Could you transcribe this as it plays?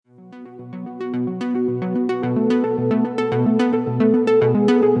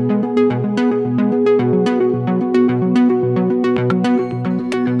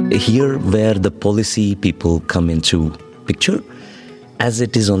here where the policy people come into picture, as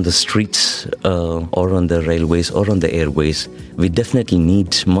it is on the streets or on the railways or on the airways, we definitely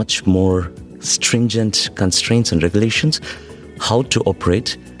need much more stringent constraints and regulations, how to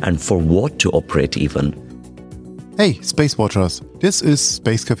operate and for what to operate even. Hey, Space Watchers, this is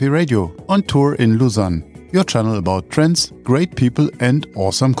Space Café Radio on tour in Lausanne, your channel about trends, great people and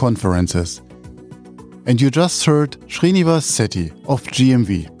awesome conferences. And you just heard Srinivas Setty of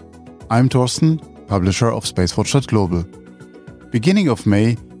GMV. I'm Thorsten, publisher of SpaceWatch.global. Beginning of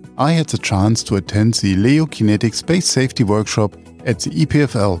May, I had the chance to attend the Leo Kinetic Space Safety Workshop at the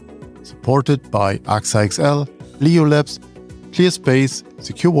EPFL, supported by AXA XL, Leo Labs, ClearSpace,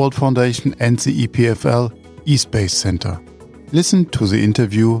 Secure World Foundation and the EPFL eSpace Center. Listen to the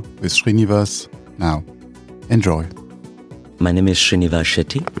interview with Srinivas now. Enjoy. My name is Srinivas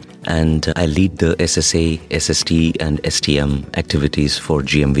Setty and I lead the SSA, SST and STM activities for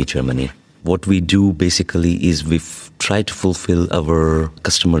GMV Germany. What we do basically is we've tried to fulfill our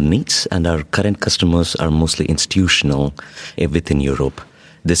customer needs, and our current customers are mostly institutional within Europe.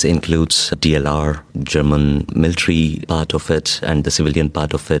 This includes DLR, German military part of it and the civilian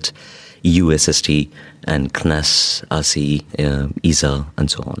part of it, EU SST and CNAS, RC, ESA and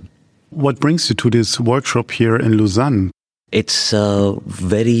so on. What brings you to this workshop here in Lausanne? It's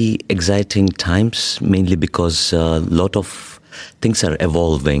very exciting times, mainly because a lot of things are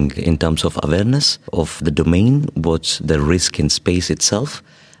evolving in terms of awareness of the domain, what's the risk in space itself,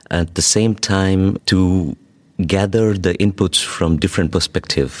 at the same time to gather the inputs from different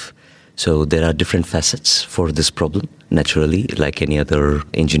perspectives. So there are different facets for this problem, naturally, like any other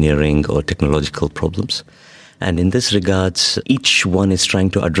engineering or technological problems. And in this regards, each one is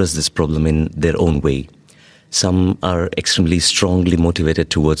trying to address this problem in their own way. Some are extremely strongly motivated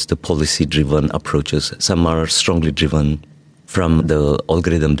towards the policy-driven approaches. Some are strongly driven from the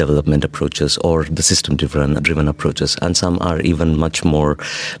algorithm development approaches or the system-driven approaches. And some are even much more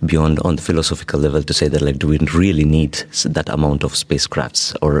beyond on the philosophical level to say that, like, do we really need that amount of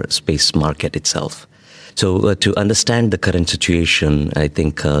spacecrafts or space market itself? So to understand the current situation, I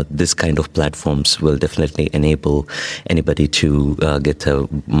think this kind of platforms will definitely enable anybody to get a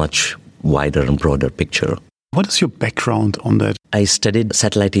much wider and broader picture. What is your background on that? I studied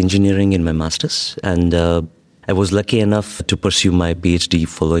satellite engineering in my master's, and I was lucky enough to pursue my PhD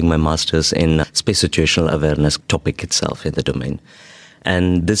following my master's in space situational awareness topic itself in the domain.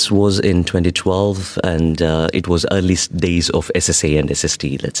 And this was in 2012, and it was early days of SSA and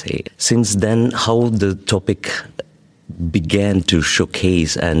SST, let's say. Since then, how the topic began to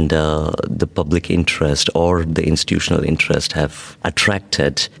showcase and the public interest or the institutional interest have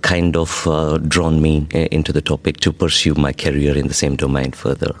attracted, kind of drawn me into the topic to pursue my career in the same domain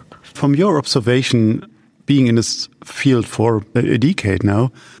further. From your observation, being in this field for a decade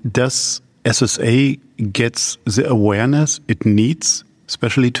now, does SSA get the awareness it needs,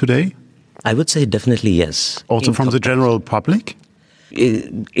 especially today? I would say definitely yes. Also from the general public?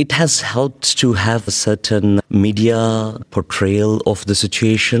 It has helped to have a certain media portrayal of the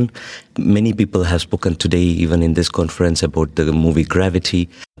situation. Many people have spoken today, even in this conference, about the movie Gravity.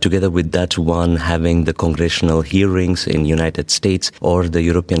 Together with that one, having the congressional hearings in United States or the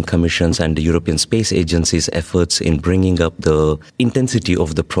European Commission's and the European Space Agency's efforts in bringing up the intensity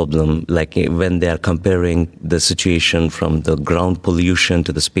of the problem, like when they are comparing the situation from the ground pollution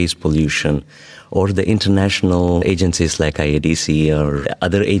to the space pollution, or the international agencies like IADC or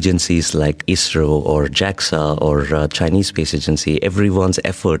other agencies like ISRO or JAXA or Chinese Space Agency. Everyone's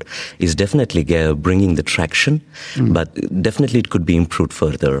effort is definitely bringing the traction, but definitely it could be improved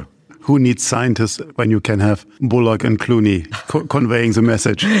further. Who needs scientists when you can have Bullock and Clooney conveying the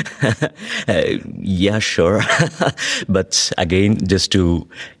message? Yeah, sure. But again,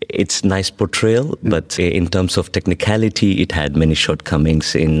 it's nice portrayal, but in terms of technicality, it had many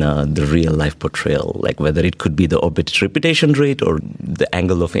shortcomings in the real life portrayal, like whether it could be the orbit reputation rate or the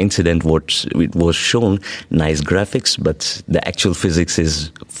angle of incident, what it was shown, nice graphics, but the actual physics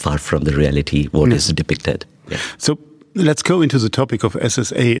is far from the reality, what is depicted. Yeah. So let's go into the topic of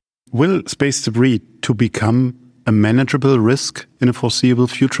SSA. Will space debris to become a manageable risk in a foreseeable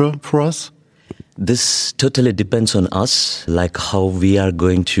future for us? This totally depends on us, like how we are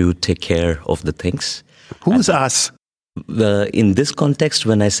going to take care of the things. Who is us? In this context,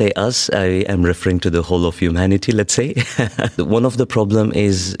 when I say us, I am referring to the whole of humanity, let's say. One of the problem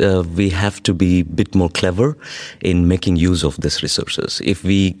is we have to be a bit more clever in making use of these resources. If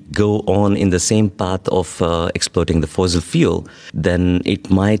we go on in the same path of exploiting the fossil fuel, then it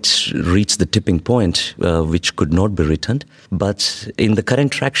might reach the tipping point, which could not be returned. But in the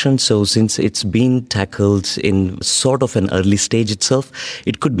current traction, so since it's been tackled in sort of an early stage itself,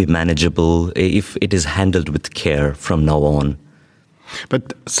 it could be manageable if it is handled with care from now on.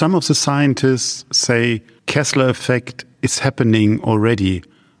 But some of the scientists say Kessler effect is happening already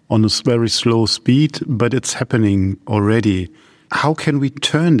on a very slow speed, but it's happening already. How can we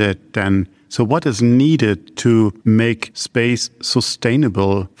turn that then? So what is needed to make space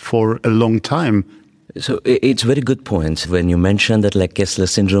sustainable for a long time? So it's a very good point when you mention that like Kessler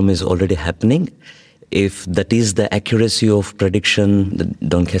syndrome is already happening. If that is the accuracy of prediction that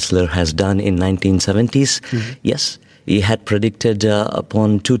Don Kessler has done in 1970s, yes, he had predicted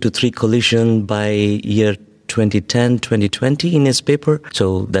upon 2 to 3 collision by year 2010, 2020 in his paper.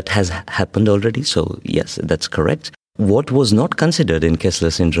 So that has happened already. So yes, that's correct. What was not considered in Kessler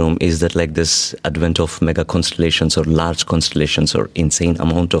syndrome is that like this advent of mega constellations or large constellations or insane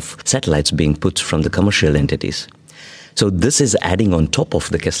amount of satellites being put from the commercial entities. So this is adding on top of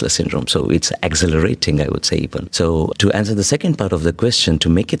the Kessler syndrome. So it's accelerating, I would say even. So to answer the second part of the question, to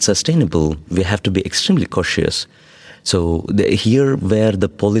make it sustainable, we have to be extremely cautious. So here where the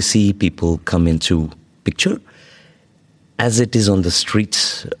policy people come into picture, as it is on the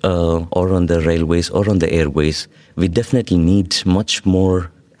streets or on the railways or on the airways, we definitely need much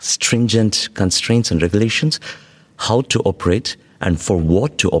more stringent constraints and regulations, how to operate and for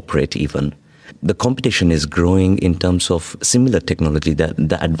what to operate even. The competition is growing in terms of similar technology.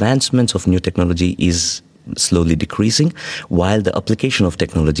 The advancements of new technology is slowly decreasing while the application of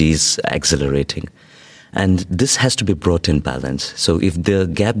technology is accelerating. And this has to be brought in balance. So if the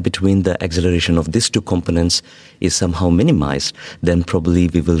gap between the acceleration of these two components is somehow minimized, then probably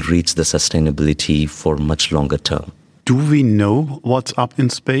we will reach the sustainability for much longer term. Do we know what's up in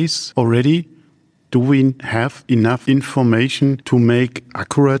space already? Do we have enough information to make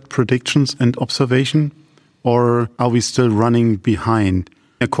accurate predictions and observation? Or are we still running behind?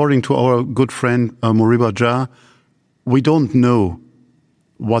 According to our good friend Moriba Jah, we don't know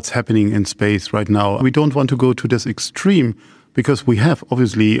what's happening in space right now. We don't want to go to this extreme because we have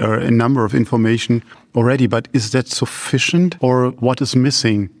obviously a number of information already, but is that sufficient or what is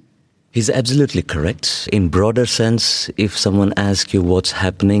missing? He's absolutely correct. In broader sense, if someone asks you what's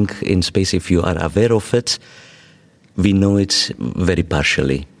happening in space, if you are aware of it, we know it very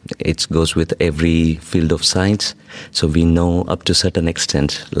partially. It goes with every field of science. So we know up to a certain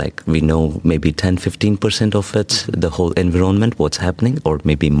extent, like we know maybe 10-15% of it, the whole environment, what's happening, or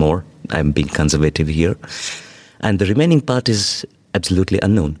maybe more. I'm being conservative here. And the remaining part is absolutely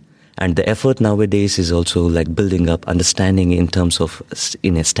unknown. And the effort nowadays is also like building up understanding in terms of,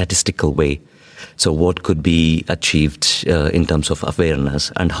 in a statistical way. So what could be achieved in terms of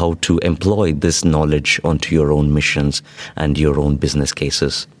awareness and how to employ this knowledge onto your own missions and your own business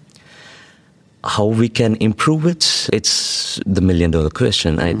cases. How we can improve it, it's the million-dollar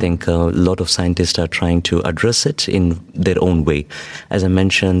question. I think a lot of scientists are trying to address it in their own way. As I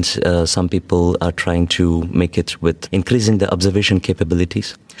mentioned, some people are trying to make it with increasing the observation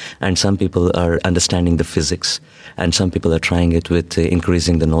capabilities, and some people are understanding the physics, and some people are trying it with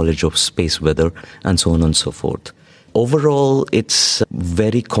increasing the knowledge of space weather, and so on and so forth. Overall, it's a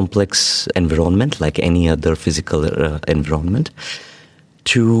very complex environment, like any other physical environment.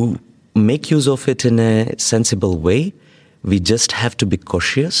 To make use of it in a sensible way, we just have to be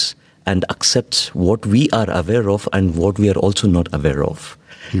cautious and accept what we are aware of and what we are also not aware of.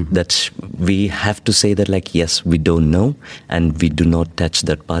 That we have to say that like, yes, we don't know and we do not touch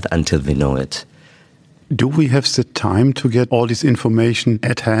that part until we know it. Do we have the time to get all this information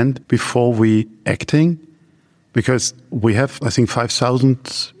at hand before we acting? Because we have, I think,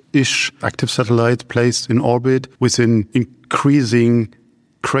 5,000-ish active satellites placed in orbit with an increasing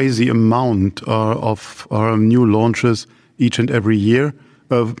crazy amount of new launches each and every year,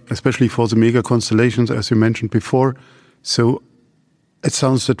 especially for the mega constellations, as you mentioned before. So it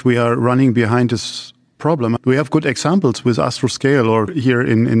sounds that we are running behind this problem. We have good examples with Astroscale or here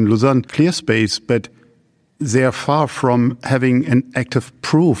in Lausanne, ClearSpace, but they are far from having an active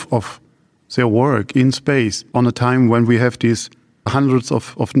proof of their work in space on a time when we have these hundreds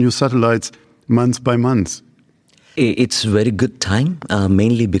of new satellites month by month. It's very good time,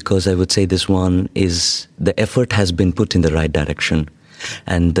 mainly because I would say this one is the effort has been put in the right direction.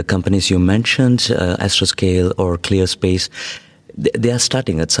 And the companies you mentioned, Astroscale or ClearSpace, they are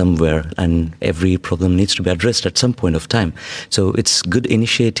starting at somewhere, and every problem needs to be addressed at some point of time. So it's good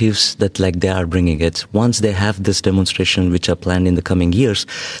initiatives that they are bringing it. Once they have this demonstration, which are planned in the coming years,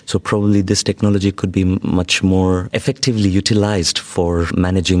 so probably this technology could be much more effectively utilized for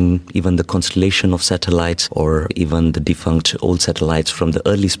managing even the constellation of satellites or even the defunct old satellites from the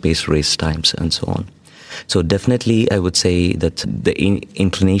early space race times and so on. So definitely, I would say that the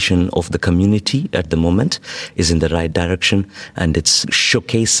inclination of the community at the moment is in the right direction, and it's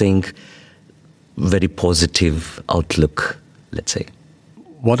showcasing very positive outlook, let's say.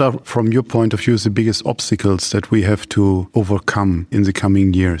 What are, from your point of view, the biggest obstacles that we have to overcome in the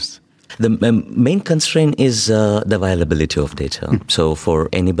coming years? The main constraint is the availability of data. So for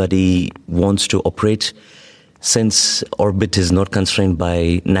anybody who wants to operate, since orbit is not constrained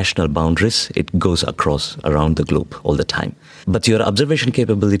by national boundaries, it goes around the globe all the time. But your observation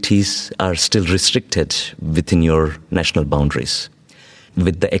capabilities are still restricted within your national boundaries,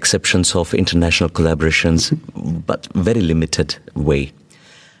 with the exceptions of international collaborations, but very limited way.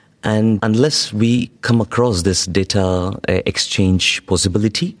 And unless we come across this data exchange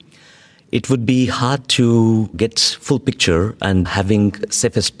possibility, it would be hard to get full picture and having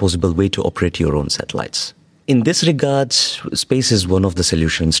safest possible way to operate your own satellites. In this regard, space is one of the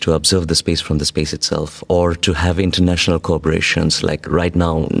solutions to observe the space from the space itself, or to have international collaborations like right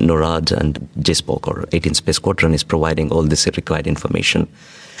now NORAD and JSPOC or 18th Space Squadron is providing all this required information.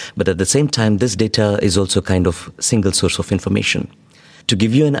 But at the same time, this data is also kind of single source of information. To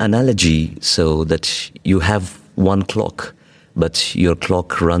give you an analogy, so that you have one clock, but your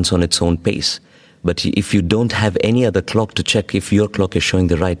clock runs on its own pace. But if you don't have any other clock to check if your clock is showing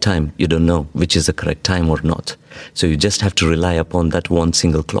the right time, you don't know which is the correct time or not. So you just have to rely upon that one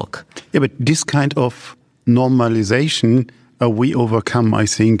single clock. Yeah, but this kind of normalization we overcome, I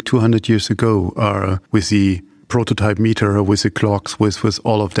think, 200 years ago with the prototype meter, with the clocks, with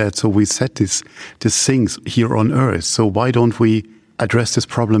all of that. So we set these things here on Earth. So why don't we address this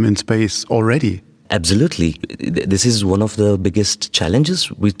problem in space already? Absolutely. This is one of the biggest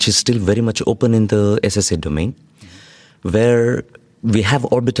challenges, which is still very much open in the SSA domain, where we have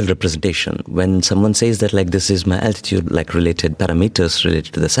orbital representation. When someone says that this is my altitude, related parameters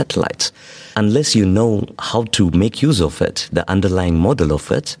related to the satellites, unless you know how to make use of it, the underlying model of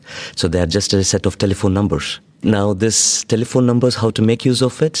it, so they are just a set of telephone numbers. Now, this telephone numbers, how to make use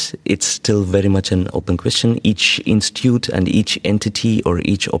of it, it's still very much an open question. Each institute and each entity or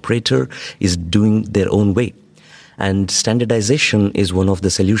each operator is doing their own way. And standardization is one of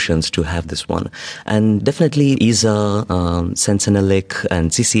the solutions to have this one. And definitely ESA, Sentinelic and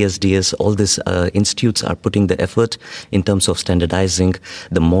CCSDS, all these institutes are putting the effort in terms of standardizing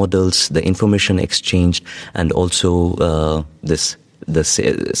the models, the information exchanged, and also the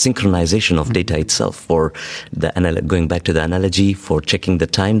synchronization of data itself for going back to the analogy for checking the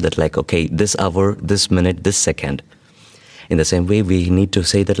time that this hour, this minute, this second. In the same way, we need to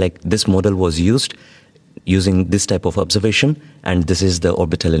say that this model was used using this type of observation, and this is the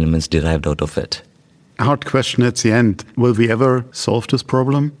orbital elements derived out of it. Hard question at the end. Will we ever solve this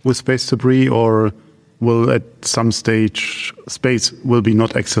problem with space debris, or will at some stage space will be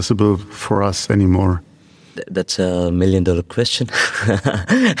not accessible for us anymore? That's $1 million question.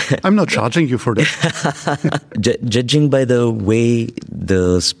 I'm not charging you for that. Judging by the way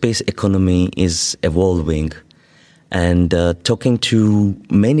the space economy is evolving, and talking to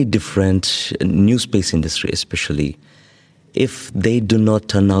many different new space industry especially, if they do not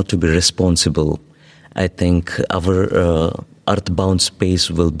turn out to be responsible, I think our earthbound space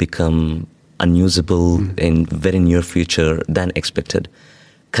will become unusable in very near future than expected.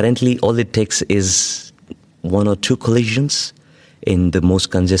 Currently, all it takes is 1 or 2 collisions in the most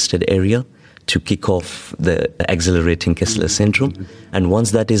congested area to kick off the accelerating Kessler syndrome. And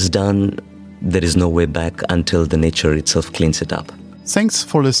once that is done, there is no way back until the nature itself cleans it up. Thanks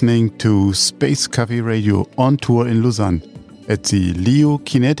for listening to Space Café Radio on tour in Lausanne at the LEO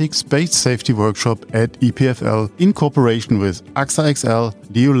Kinetic Space Safety Workshop at EPFL in cooperation with AXA XL,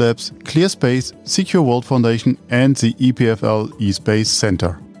 LEO Labs, ClearSpace, Secure World Foundation and the EPFL eSpace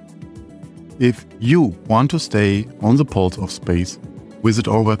Center. If you want to stay on the pulse of space, visit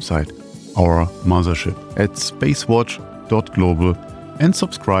our website, our mothership at spacewatch.global and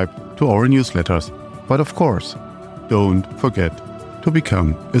subscribe to our newsletters. But of course, don't forget to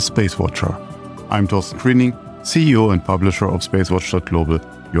become a Space Watcher. I'm Thorsten Grüning, CEO and publisher of spacewatch.global,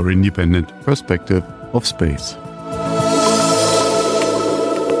 your independent perspective of space.